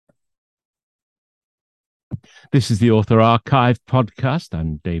This is the Author Archive podcast.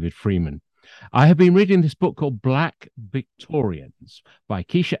 I'm David Freeman. I have been reading this book called Black Victorians by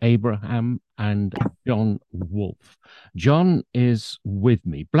Keshia Abraham and John Woolf. John is with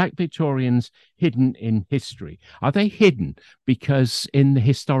me. Black Victorians hidden in history. Are they hidden because in the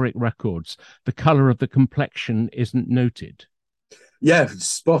historic records, the colour of the complexion isn't noted? Yeah,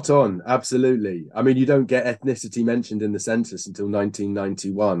 spot on. Absolutely. I mean, you don't get ethnicity mentioned in the census until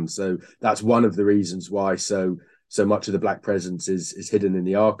 1991. So that's one of the reasons why so much of the Black presence is hidden in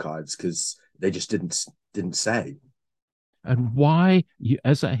the archives, because they just didn't say. And why,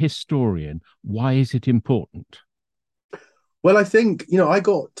 as a historian, why is it important? Well, I think, I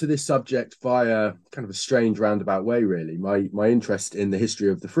got to this subject via kind of a strange roundabout way, really. My interest in the history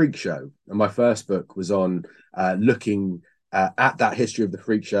of the freak show. And my first book was on looking at that history of the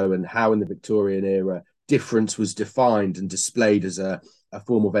freak show and how in the Victorian era difference was defined and displayed as a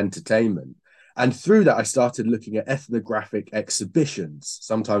form of entertainment. And through that, I started looking at ethnographic exhibitions,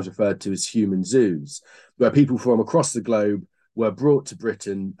 sometimes referred to as human zoos, where people from across the globe were brought to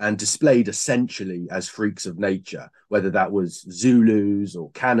Britain and displayed essentially as freaks of nature, whether that was Zulus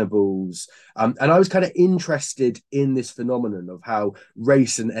or cannibals. And I was kind of interested in this phenomenon of how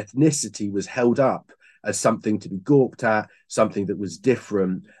race and ethnicity was held up as something to be gawped at, something that was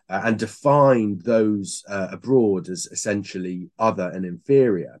different, and defined those abroad as essentially other and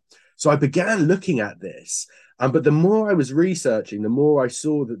inferior. So I began looking at this, but the more I was researching, the more I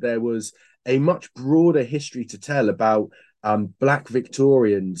saw that there was a much broader history to tell about Black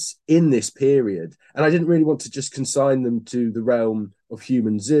Victorians in this period. And I didn't really want to just consign them to the realm of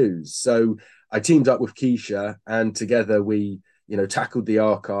human zoos. So I teamed up with Keshia, and together we tackled the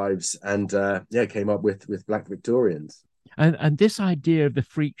archives and came up with Black Victorians. And this idea of the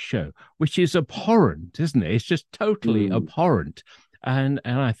freak show, which is abhorrent, isn't it? It's just totally abhorrent. And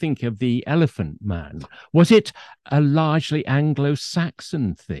I think of the Elephant Man. Was it a largely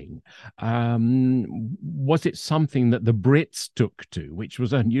Anglo-Saxon thing? Was it something that the Brits took to, which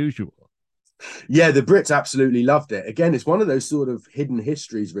was unusual? Yeah, the Brits absolutely loved it. Again, it's one of those sort of hidden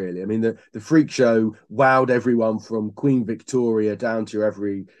histories, really. I mean, the freak show wowed everyone from Queen Victoria down to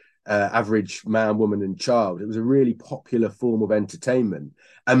every average man, woman, and child. It was a really popular form of entertainment.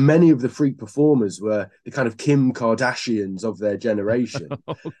 And many of the freak performers were the kind of Kim Kardashians of their generation.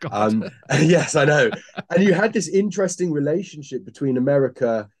 Oh, God. Yes, I know. And you had this interesting relationship between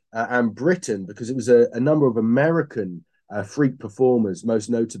America and Britain, because it was a number of American freak performers, most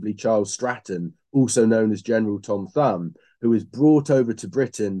notably Charles Stratton, also known as General Tom Thumb, who was brought over to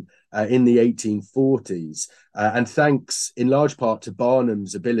Britain in the 1840s. And thanks in large part to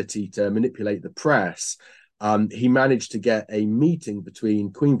Barnum's ability to manipulate the press, he managed to get a meeting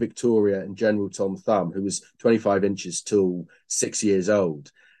between Queen Victoria and General Tom Thumb, who was 25 inches tall, 6 years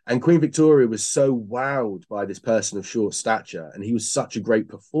old. And Queen Victoria was so wowed by this person of short stature, and he was such a great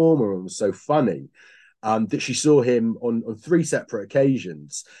performer and was so funny, that she saw him on three separate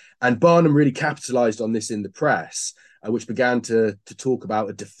occasions. And Barnum really capitalized on this in the press, which began to talk about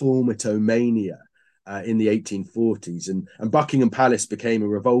a deformitomania in the 1840s. And Buckingham Palace became a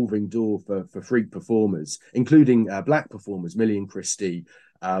revolving door for freak performers, including Black performers, Millie and Christie,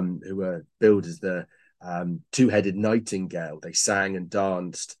 who were billed as the two-headed nightingale. They sang and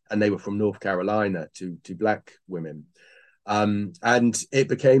danced, and they were from North Carolina to Black women. And it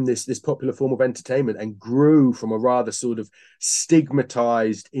became this popular form of entertainment and grew from a rather sort of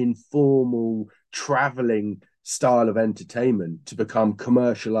stigmatized, informal, traveling style of entertainment to become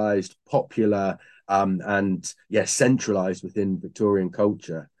commercialized, popular, and centralized within Victorian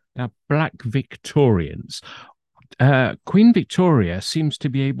culture. Now, Black Victorians. Queen Victoria seems to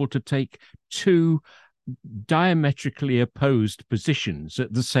be able to take two diametrically opposed positions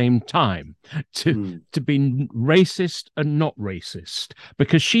at the same time, to be racist and not racist,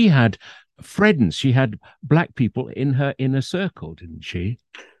 because she had friends, she had Black people in her inner circle, didn't she?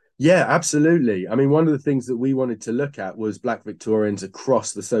 Yeah, absolutely. I mean, one of the things that we wanted to look at was Black Victorians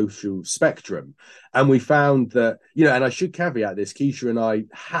across the social spectrum. And we found that, and I should caveat this, Keshia and I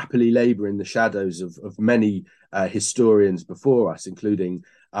happily labor in the shadows of many historians before us, including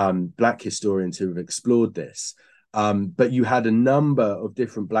Black historians who have explored this. But you had a number of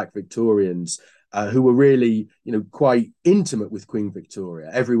different Black Victorians who were really, quite intimate with Queen Victoria.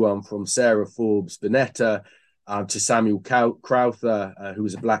 Everyone from Sarah Forbes Bonetta to Samuel Crowther, who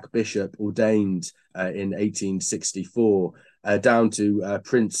was a Black bishop ordained in 1864, down to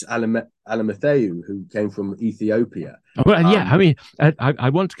Prince Alamethew, who came from Ethiopia. Well, yeah, I mean, I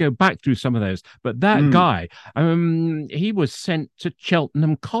want to go back through some of those, but that guy, he was sent to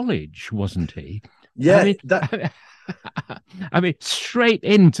Cheltenham College, wasn't he? Yeah, I mean, I mean, straight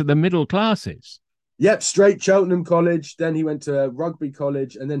into the middle classes. Yep, straight Cheltenham College. Then he went to Rugby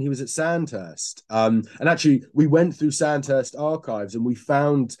College, and then he was at Sandhurst. And actually, we went through Sandhurst archives, and we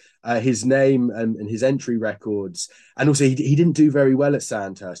found his name and his entry records. And also, he didn't do very well at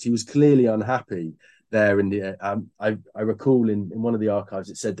Sandhurst. He was clearly unhappy there. In the I recall in one of the archives,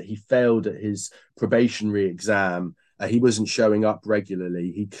 it said that he failed at his probationary exam. He wasn't showing up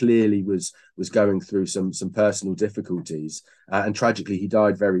regularly. He clearly was going through some personal difficulties, and tragically, he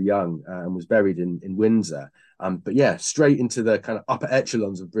died very young and was buried in Windsor. But yeah, straight into the kind of upper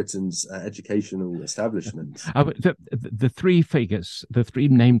echelons of Britain's educational establishments. The three figures, the three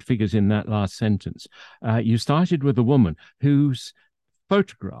named figures in that last sentence, you started with a woman whose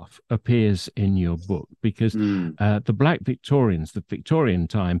photograph appears in your book because the Black Victorians, the Victorian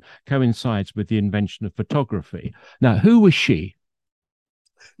time, coincides with the invention of photography. Now, who was she?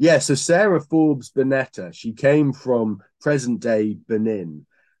 Yeah, so Sarah Forbes Bonetta, she came from present-day Benin.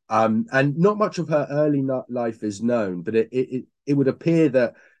 And not much of her early life is known, but it would appear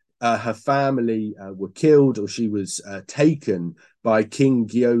that her family were killed, or she was taken by King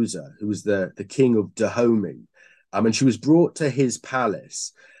Gyoza, who was the king of Dahomey. And she was brought to his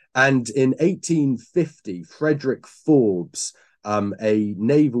palace. And in 1850, Frederick Forbes, a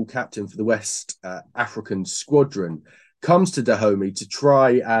naval captain for the West African Squadron, comes to Dahomey to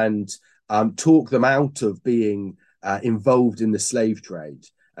try and talk them out of being involved in the slave trade.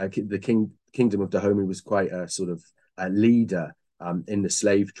 The kingdom of Dahomey was quite a sort of a leader in the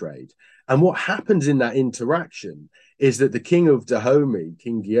slave trade. And what happens in that interaction is that the king of Dahomey,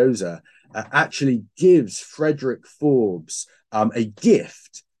 King Gyoza, actually gives Frederick Forbes a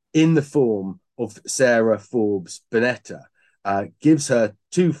gift in the form of Sarah Forbes Bonetta, gives her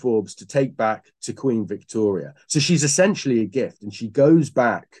to Forbes to take back to Queen Victoria. So she's essentially a gift, and she goes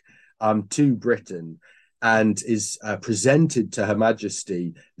back to Britain and is presented to Her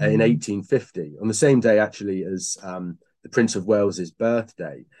Majesty in 1850, on the same day actually as the Prince of Wales's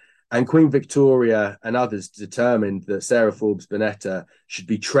birthday. And Queen Victoria and others determined that Sarah Forbes Bonetta should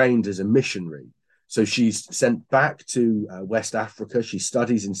be trained as a missionary. So she's sent back to West Africa. She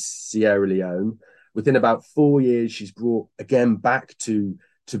studies in Sierra Leone. Within about 4 years, she's brought again back to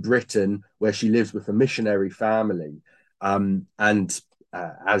Britain, where she lives with a missionary family. As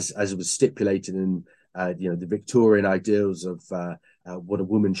it was stipulated in the Victorian ideals of what a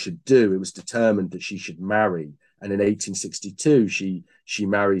woman should do, it was determined that she should marry. And in 1862, she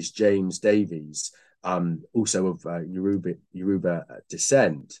marries James Davies, also of Yoruba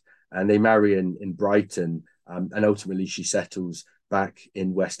descent, and they marry in Brighton, and ultimately she settles back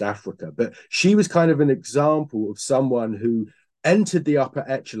in West Africa. But she was kind of an example of someone who entered the upper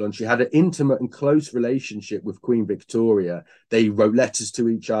echelon. She had an intimate and close relationship with Queen Victoria. They wrote letters to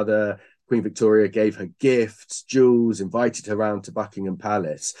each other. Queen Victoria gave her gifts, jewels, invited her around to Buckingham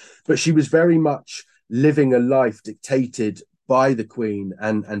Palace. But she was very much living a life dictated by the Queen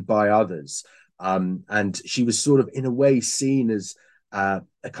and by others. And she was sort of, in a way, seen as a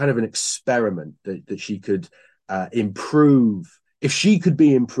kind of an experiment that she could improve. If she could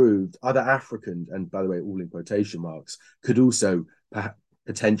be improved, other Africans, and by the way, all in quotation marks, could also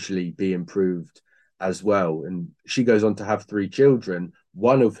potentially be improved as well. And she goes on to have 3 children,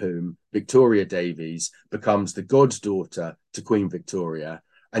 one of whom, Victoria Davies, becomes the goddaughter to Queen Victoria.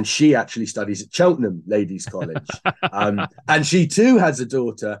 And she actually studies at Cheltenham Ladies' College. And she too has a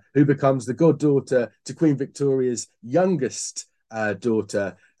daughter who becomes the goddaughter to Queen Victoria's youngest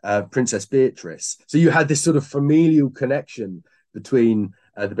daughter, Princess Beatrice. So you had this sort of familial connection between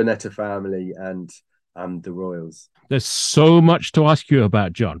the Bonetta family and the royals. There's so much to ask you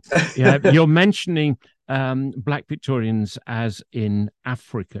about, John. Yeah, you're mentioning Black Victorians as in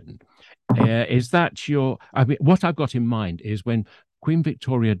African. Is that your... I mean, what I've got in mind is when Queen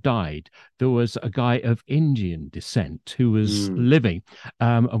Victoria died, there was a guy of Indian descent who was living.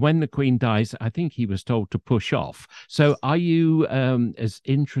 And when the Queen dies, I think he was told to push off. So are you as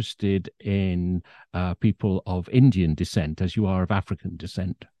interested in people of Indian descent as you are of African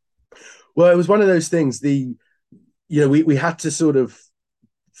descent? Well, it was one of those things. We had to sort of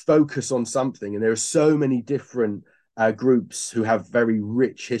focus on something, and there are so many different groups who have very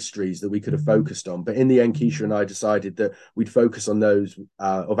rich histories that we could have focused on. But in the end, Keshia and I decided that we'd focus on those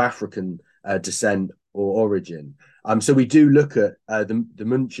of African descent or origin. So we do look at the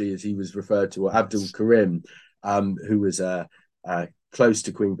Munshi, as he was referred to, or Abdul Karim, who was close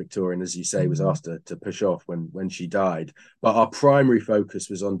to Queen Victoria, and as you say, was asked to push off when she died. But our primary focus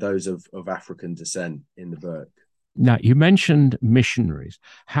was on those of African descent in the book. Now, you mentioned missionaries.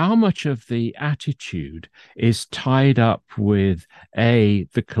 How much of the attitude is tied up with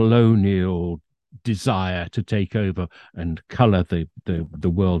the colonial desire to take over and color the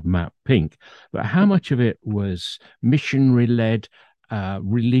world map pink, but how much of it was missionary led,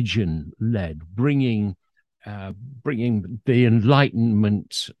 religion led, bringing the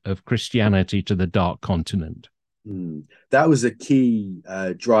enlightenment of Christianity to the dark continent? That was a key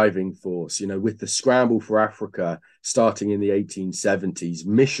driving force. With the scramble for Africa starting in the 1870s,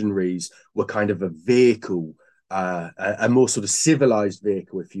 missionaries were kind of a vehicle, a more sort of civilized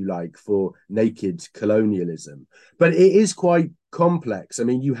vehicle, if you like, for naked colonialism. But it is quite complex. I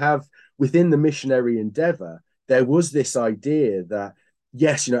mean, you have within the missionary endeavor, there was this idea that,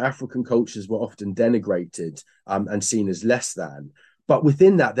 yes, African cultures were often denigrated and seen as less than. But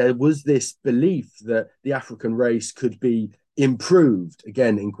within that, there was this belief that the African race could be improved,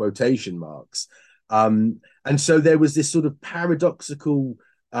 again, in quotation marks. And so there was this sort of paradoxical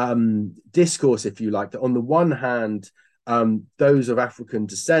discourse, if you like, that on the one hand, those of African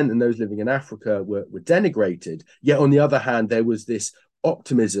descent and those living in Africa were denigrated. Yet on the other hand, there was this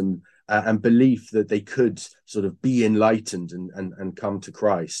optimism and belief that they could sort of be enlightened and come to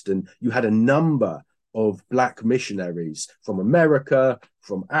Christ. And you had a number of Black missionaries from America,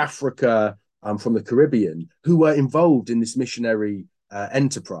 from Africa, from the Caribbean, who were involved in this missionary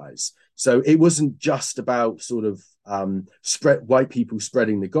enterprise. So it wasn't just about sort of white people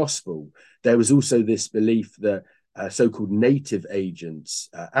spreading the gospel. There was also this belief that so-called native agents,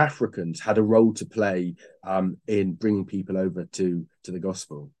 Africans, had a role to play in bringing people over to the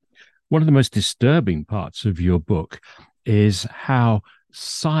gospel. One of the most disturbing parts of your book is how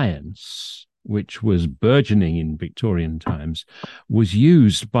science, which was burgeoning in Victorian times, was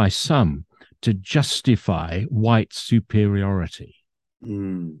used by some to justify white superiority.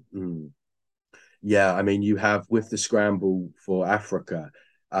 Yeah, I mean, you have, with the scramble for Africa,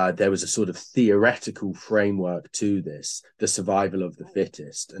 there was a sort of theoretical framework to this, the survival of the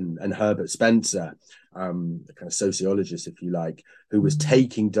fittest. And Herbert Spencer, a kind of sociologist, if you like, who was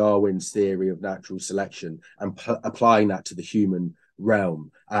taking Darwin's theory of natural selection and applying that to the human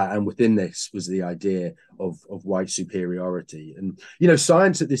realm. And within this was the idea of white superiority. And,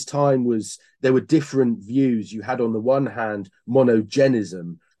 science at this time there were different views. You had on the one hand,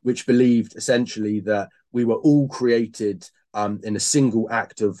 monogenism, which believed essentially that we were all created in a single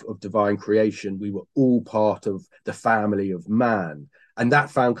act of divine creation. We were all part of the family of man. And that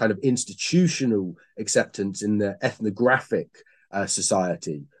found kind of institutional acceptance in the ethnographic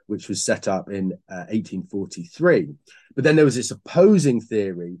society, which was set up in 1843. But then there was this opposing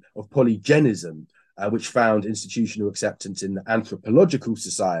theory of polygenism, which found institutional acceptance in the Anthropological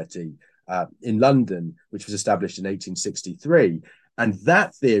Society in London, which was established in 1863. And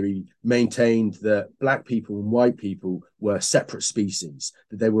that theory maintained that Black people and white people were separate species,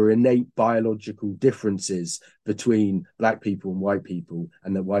 that there were innate biological differences between Black people and white people,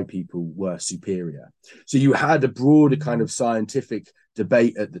 and that white people were superior. So you had a broader kind of scientific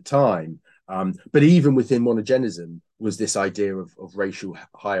debate at the time. But even within monogenism was this idea of racial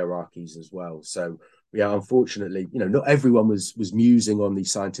hierarchies as well. So yeah, unfortunately, not everyone was musing on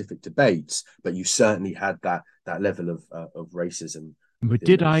these scientific debates, but you certainly had that level of racism. But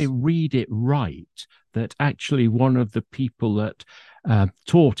did I read it right that actually one of the people that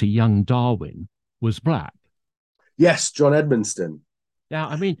taught a young Darwin was Black? Yes, John Edmonston. Now,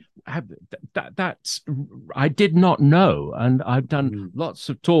 I mean, that's I did not know, and I've done lots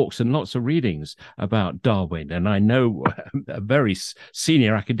of talks and lots of readings about Darwin, and I know a very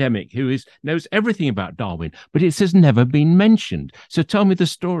senior academic who knows everything about Darwin, but it has never been mentioned. So tell me the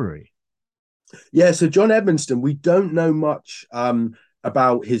story. Yeah, so John Edmonston, we don't know much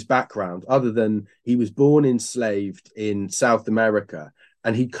about his background other than he was born enslaved in South America,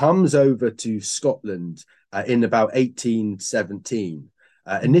 and he comes over to Scotland in about 1817.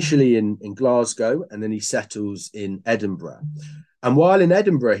 Initially in Glasgow, and then he settles in Edinburgh. And while in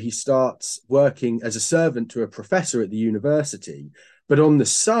Edinburgh, he starts working as a servant to a professor at the university. But on the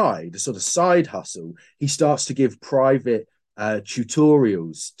side, a sort of side hustle, he starts to give private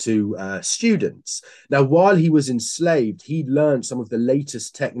tutorials to students. Now, while he was enslaved, he learned some of the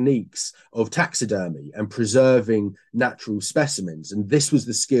latest techniques of taxidermy and preserving natural specimens. And this was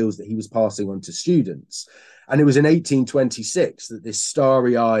the skills that he was passing on to students. And it was in 1826 that this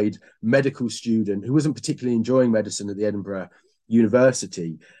starry-eyed medical student, who wasn't particularly enjoying medicine at the Edinburgh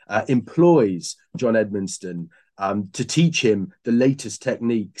University, employs John Edmonston to teach him the latest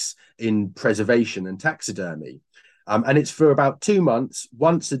techniques in preservation and taxidermy. And it's for about 2 months,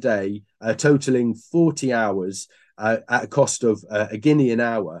 once a day, totaling 40 hours at a cost of a guinea an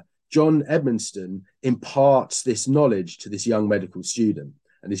hour. John Edmonston imparts this knowledge to this young medical student.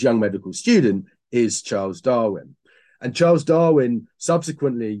 And this young medical student is Charles Darwin. And Charles Darwin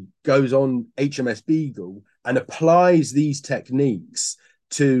subsequently goes on HMS Beagle and applies these techniques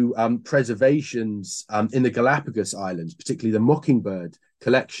to preservations in the Galapagos Islands, particularly the mockingbird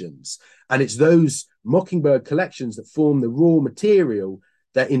collections. And it's those mockingbird collections that form the raw material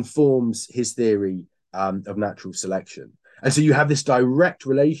that informs his theory of natural selection. And so you have this direct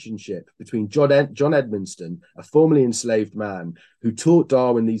relationship between John Edmonston, a formerly enslaved man who taught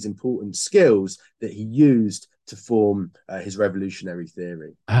Darwin these important skills that he used to form his revolutionary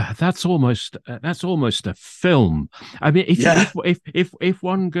theory. That's almost a film. I mean, if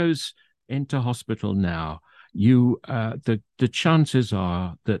one goes into hospital now, the chances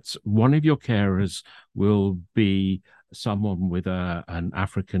are that one of your carers will be someone with an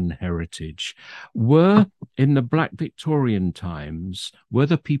African heritage. Were in the Black Victorian times, were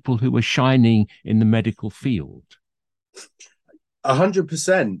the people who were shining in the medical field?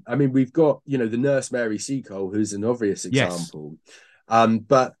 100%. I mean, we've got, the nurse Mary Seacole, who's an obvious example. Yes.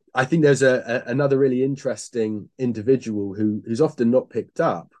 But I think there's another really interesting individual who's often not picked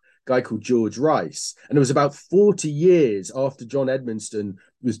up, a guy called George Rice. And it was about 40 years after John Edmonston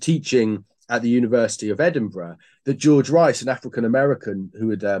was teaching at the University of Edinburgh that George Rice, an African-American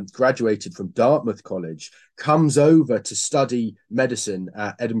who had graduated from Dartmouth College, comes over to study medicine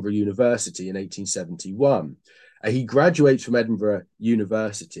at Edinburgh University in 1871. He graduates from Edinburgh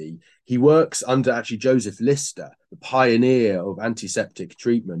University. He works under actually Joseph Lister, the pioneer of antiseptic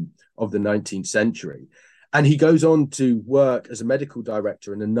treatment of the 19th century. And he goes on to work as a medical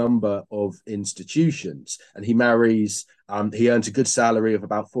director in a number of institutions. And he marries, he earns a good salary of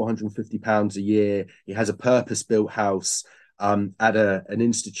about £450 a year. He has a purpose-built house at an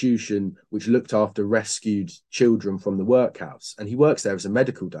institution which looked after rescued children from the workhouse. And he works there as a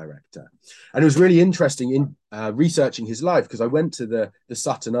medical director. And it was really interesting in researching his life, because I went to the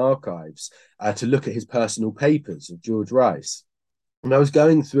Sutton archives to look at his personal papers of George Rice. And I was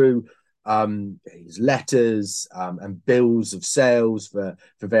going through his letters and bills of sales for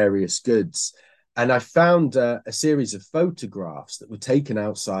various goods. And I found a series of photographs that were taken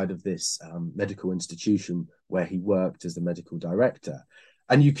outside of this medical institution where he worked as the medical director.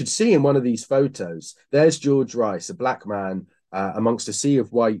 And you could see in one of these photos, there's George Rice, a black man amongst a sea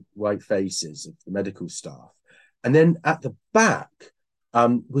of white faces of the medical staff. And then at the back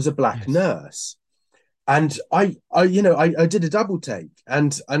was a black nurse. And I did a double take,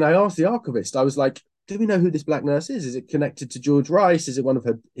 and I asked the archivist, I was like, do we know who this black nurse is? Is it connected to George Rice? Is it one of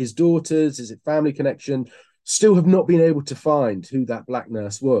his daughters? Is it family connection? Still have not been able to find who that black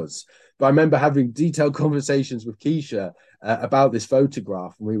nurse was. But I remember having detailed conversations with Keshia about this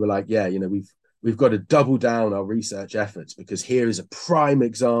photograph, and we were like, yeah, we've got to double down our research efforts, because here is a prime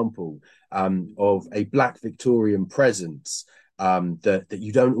example of a Black Victorian presence that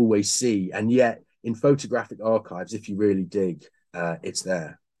you don't always see, and yet in photographic archives, if you really dig, it's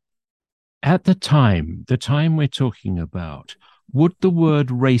there. At the time we're talking about, would the word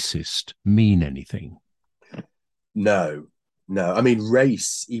racist mean anything? No. I mean,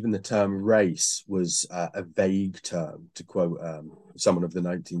 race, even the term race, was a vague term, to quote someone of the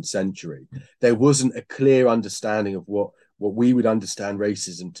 19th century. There wasn't a clear understanding of what we would understand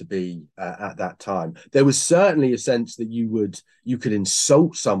racism to be at that time. There was certainly a sense that you could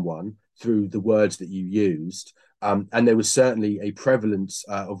insult someone through the words that you used. And there was certainly a prevalence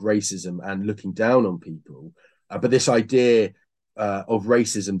of racism and looking down on people. But this idea of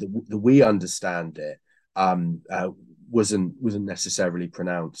racism that we understand it wasn't necessarily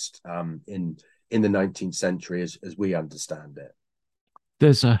pronounced in the 19th century as we understand it.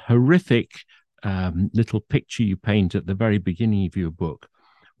 There's a horrific little picture you paint at the very beginning of your book,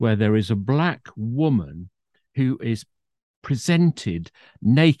 where there is a black woman who is presented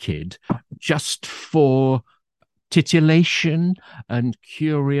naked just for titillation and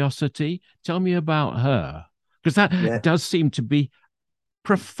curiosity. Tell me about her, because that does seem to be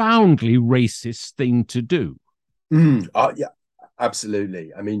profoundly racist thing to do. Yeah,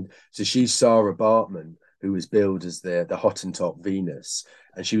 absolutely. I mean, so she's Saartjie Baartman, who was billed as the Hottentot Venus,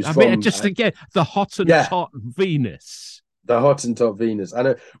 and she was the Hottentot Venus. The Hottentot Venus. I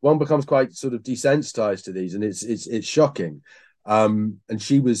know one becomes quite sort of desensitized to these, and it's shocking. And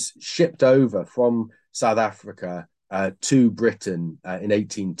she was shipped over from South Africa to Britain in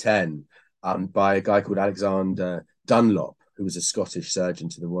 1810 by a guy called Alexander Dunlop, who was a Scottish surgeon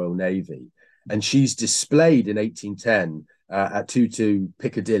to the Royal Navy. And she's displayed in 1810 at 22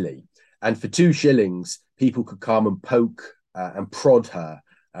 Piccadilly. And for 2 shillings, people could come and poke and prod her.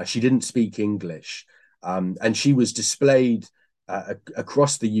 She didn't speak English. And she was displayed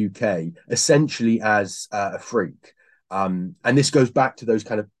across the UK essentially as a freak. And this goes back to those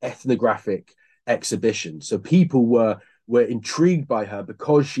kind of ethnographic exhibition. So people were intrigued by her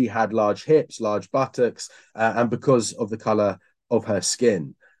because she had large hips, large buttocks, and because of the color of her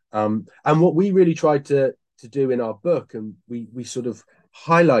skin. And what we really tried to do in our book, and we sort of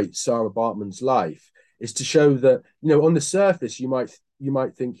highlight Sarah Baartman's life, is to show that, you know, on the surface you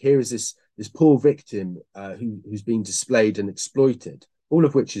might think, here is this poor victim who's being displayed and exploited, all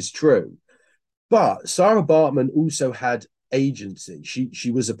of which is true. But Sarah Baartman also had agency.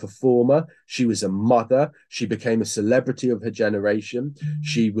 She was a performer. She was a mother. She became a celebrity of her generation.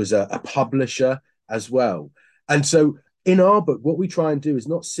 She was a publisher as well. And so in our book, what we try and do is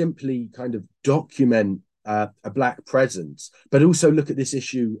not simply kind of document a Black presence, but also look at this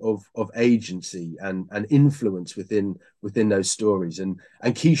issue of agency and influence within those stories. And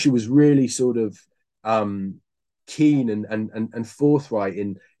Keshia was really sort of keen and forthright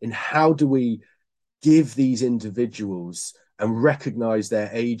in how do we give these individuals and recognize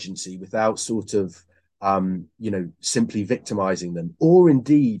their agency without sort of simply victimizing them, or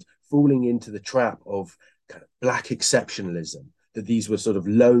indeed falling into the trap of kind of Black exceptionalism, that these were sort of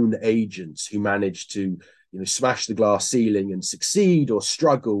lone agents who managed to, you know, smash the glass ceiling and succeed or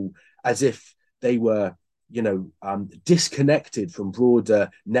struggle as if they were, disconnected from broader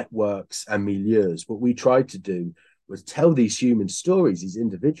networks and milieus. What we tried to do was tell these human stories, these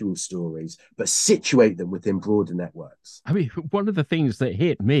individual stories, but situate them within broader networks. I mean, one of the things that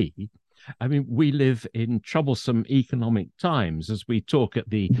hit me, I mean, we live in troublesome economic times as we talk at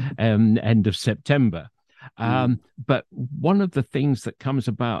the end of September. But one of the things that comes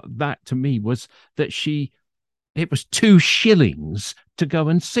about that to me was that it was 2 shillings to go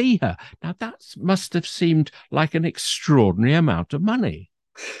and see her. Now, that must have seemed like an extraordinary amount of money.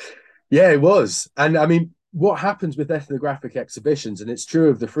 Yeah, it was. And I mean, what happens with ethnographic exhibitions, and it's true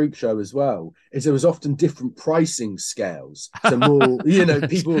of the freak show as well, is there was often different pricing scales. So more,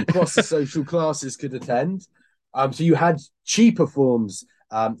 people across the social classes could attend. So you had cheaper forms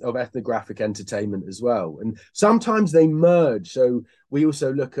of ethnographic entertainment as well. And sometimes they merge. So we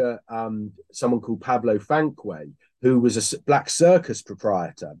also look at someone called Pablo Fanque, who was a Black circus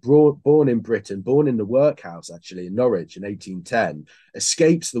proprietor, born in Britain, born in the workhouse, actually, in Norwich in 1810,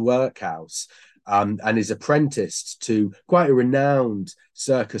 escapes the workhouse and is apprenticed to quite a renowned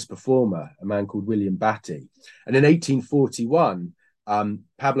circus performer, a man called William Batty. And in 1841,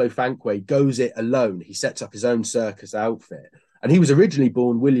 Pablo Fanque goes it alone. He sets up his own circus outfit. And he was originally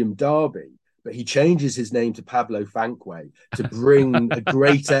born William Darby, but he changes his name to Pablo Fanque to bring a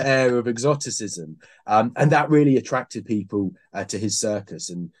greater air of exoticism. And that really attracted people to his circus.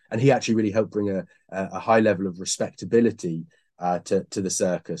 And he actually really helped bring a high level of respectability to the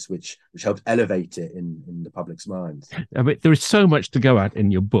circus, which helped elevate it in the public's minds. I mean, there is so much to go at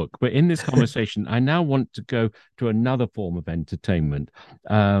in your book, but in this conversation, I now want to go to another form of entertainment.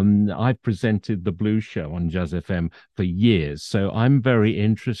 I've presented the Blues Show on Jazz FM for years, so I'm very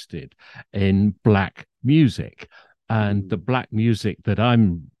interested in Black music, and the Black music that I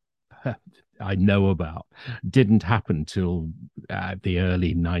know about didn't happen till the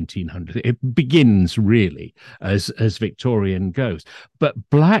early 1900s. It begins really as Victorian goes. But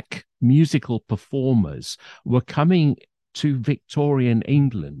Black musical performers were coming to Victorian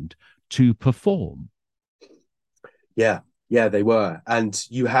England to perform. Yeah, they were. And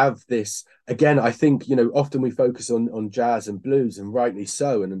you have this, again, I think, often we focus on jazz and blues, and rightly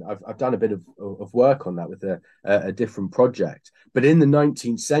so. And I've done a bit of work on that with a different project. But in the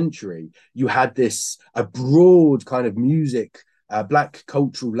 19th century, you had a broad kind of music, Black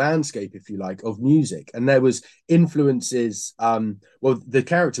cultural landscape, if you like, of music. And there was influences. The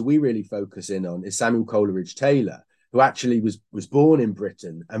character we really focus in on is Samuel Coleridge-Taylor, who actually was born in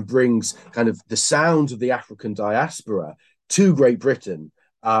Britain and brings kind of the sounds of the African diaspora to Great Britain,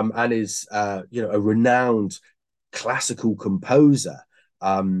 and is a renowned classical composer.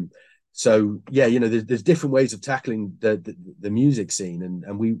 There's different ways of tackling the music scene,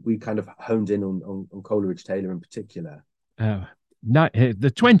 and we kind of honed in on Coleridge-Taylor in particular. The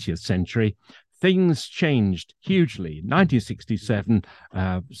 20th century, things changed hugely. 1967,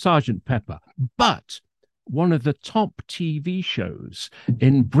 Sergeant Pepper, but one of the top TV shows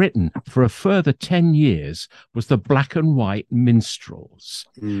in Britain for a further 10 years was the Black and White Minstrels.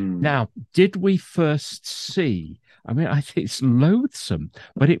 Now, did we first see, I mean, I think it's loathsome,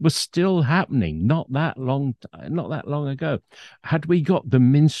 but it was still happening not that long ago. Had we got the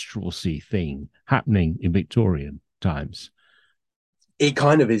minstrelsy thing happening in Victorian times? It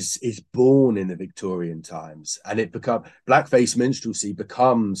kind of is born in the Victorian times, and blackface minstrelsy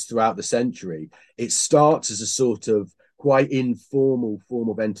becomes, throughout the century, it starts as a sort of quite informal form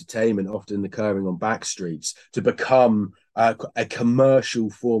of entertainment, often occurring on back streets, to become a commercial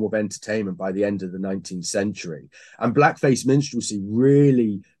form of entertainment by the end of the 19th century. And blackface minstrelsy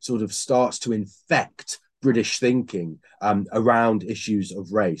really sort of starts to infect British thinking around issues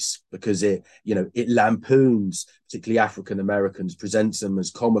of race, because it lampoons particularly African Americans, presents them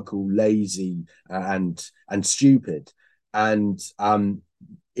as comical, lazy, and stupid. And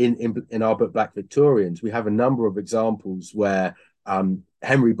in our book Black Victorians, we have a number of examples where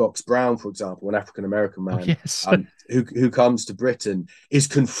Henry Box Brown, for example, an African American man, yes. who comes to Britain, is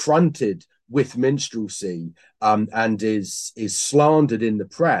confronted with minstrelsy and is slandered in the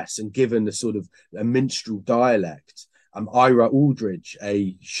press and given a sort of a minstrel dialect. Ira Aldridge,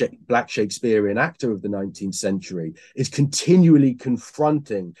 a black Shakespearean actor of the 19th century, is continually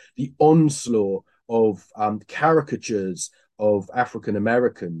confronting the onslaught of caricatures of African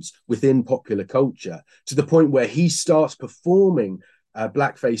Americans within popular culture, to the point where he starts performing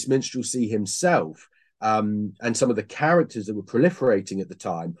blackface minstrelsy himself, and some of the characters that were proliferating at the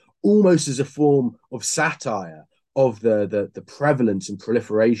time, almost as a form of satire of the prevalence and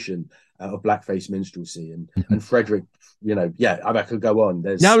proliferation of blackface minstrelsy. And Frederick, I could go on.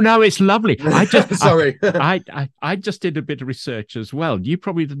 No, it's lovely. I just sorry. I just did a bit of research as well. You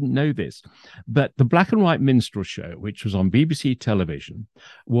probably didn't know this, but the Black and White Minstrel Show, which was on BBC television,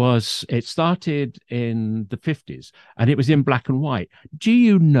 it started in the 50s, and it was in black and white. Do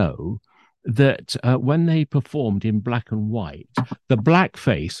you know that when they performed in black and white, the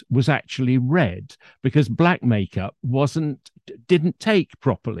blackface was actually red because black makeup didn't take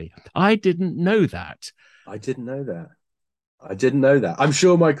properly? I didn't know that. I didn't know that. I'm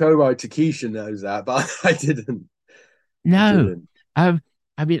sure my co-writer Keshia knows that, but I didn't. No. I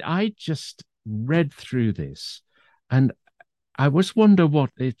mean, I just read through this, and I was wonder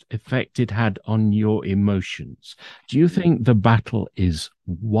what effect it had on your emotions. Do you think the battle is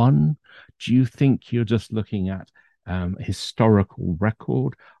won? Do you think you're just looking at historical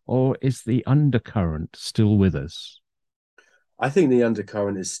record, or is the undercurrent still with us? I think the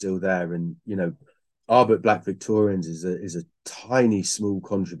undercurrent is still there, and our book Black Victorians is a tiny, small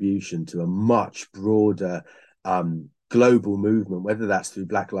contribution to a much broader global movement, whether that's through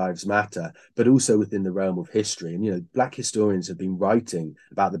Black Lives Matter, but also within the realm of history. And Black historians have been writing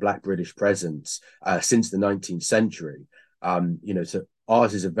about the Black British presence since the 19th century. So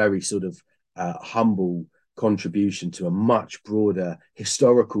ours is a very sort of humble contribution to a much broader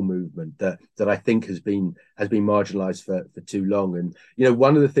historical movement that I think has been marginalized for too long. And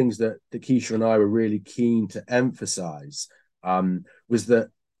one of the things that Keshia and I were really keen to emphasize was that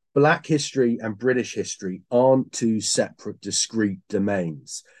Black history and British history aren't two separate, discrete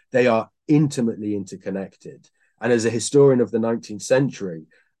domains. They are intimately interconnected. And as a historian of the 19th century,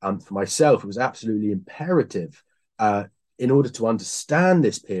 for myself, it was absolutely imperative in order to understand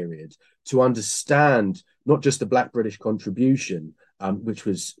this period, to understand not just the Black British contribution, which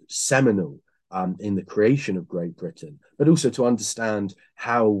was seminal in the creation of Great Britain, but also to understand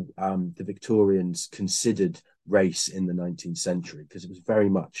how the Victorians considered race in the 19th century, because it was very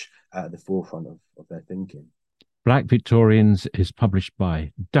much at the forefront of their thinking. Black Victorians is published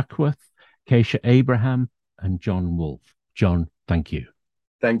by Duckworth, Keshia Abraham, and John Woolf. John, thank you.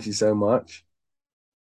 Thank you so much.